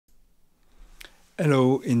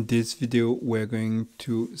Hello, in this video we're going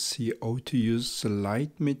to see how to use the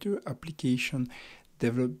lightmeter application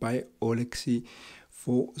developed by Oleksi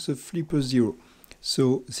for the flipperzero.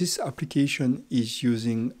 So this application is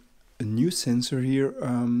using a new sensor here,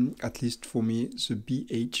 at least for me, the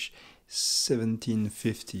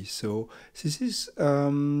BH1750. So this is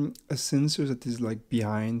a sensor that is like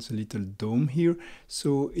behind the little dome here.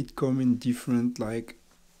 So it comes in different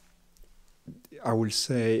I will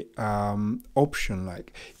say option,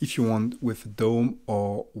 like if you want with a dome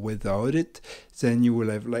or without it, then you will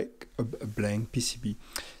have like a blank PCB.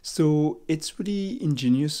 So it's really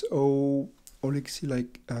ingenious how Oleksi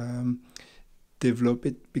develop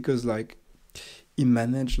it, because like he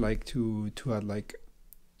managed like to add like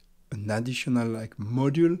an additional like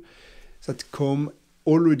module that come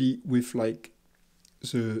already with like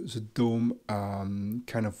the dome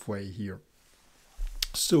kind of way here.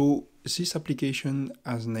 So this application,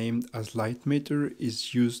 as named as lightmeter,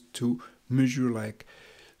 is used to measure like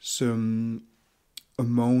some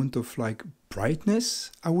amount of like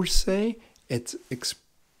brightness, I would say. It's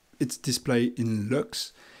displayed in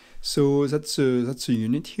lux. So that's a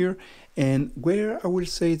unit here. And where I will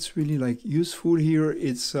say it's really like useful here,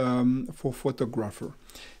 it's for photographer.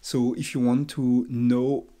 So if you want to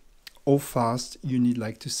know how fast you need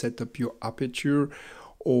like to set up your aperture,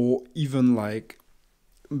 or even like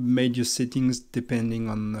major settings depending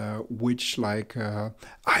on which like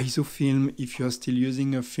ISO film, if you're still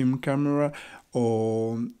using a film camera,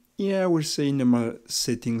 or yeah, I will say normal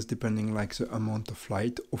settings depending like the amount of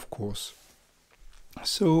light, of course.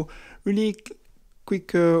 So really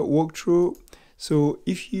quick walkthrough. So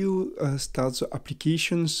if you start the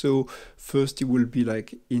application, so first it will be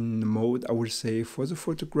like in mode, I will say, for the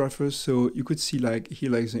photographer. So you could see like here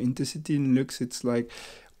like the intensity in lux, it's like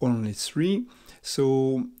only 3.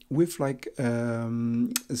 So with like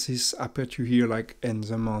this aperture here, like, and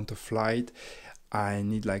the amount of light, I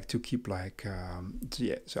need like to keep like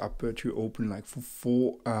the aperture open like for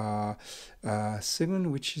 4 seconds,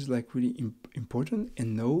 which is like really important.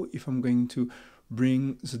 And now if I'm going to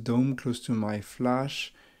bring the dome close to my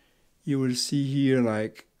flash, you will see here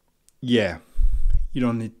like, yeah, you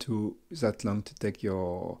don't need to that long to take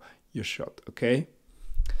your shot, okay?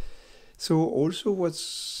 So also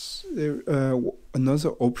what's there,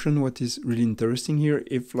 another option, what is really interesting here,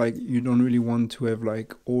 if like you don't really want to have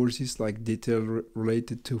like all this like detail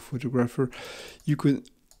related to photographer, you could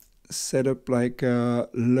set up like a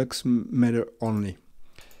lux meter only.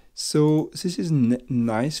 So this is a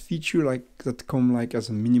nice feature like that come like as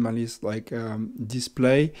a minimalist like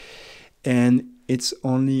display, and it's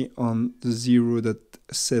only on the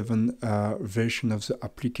 0.7 version of the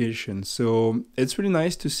application. So it's really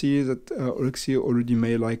nice to see that Oleksi already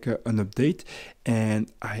made like an update,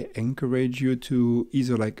 and I encourage you to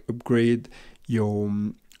either like upgrade your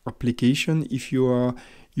application if you are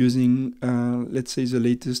using let's say the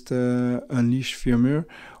latest Unleashed firmware,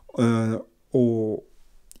 or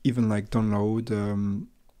even like download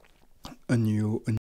a new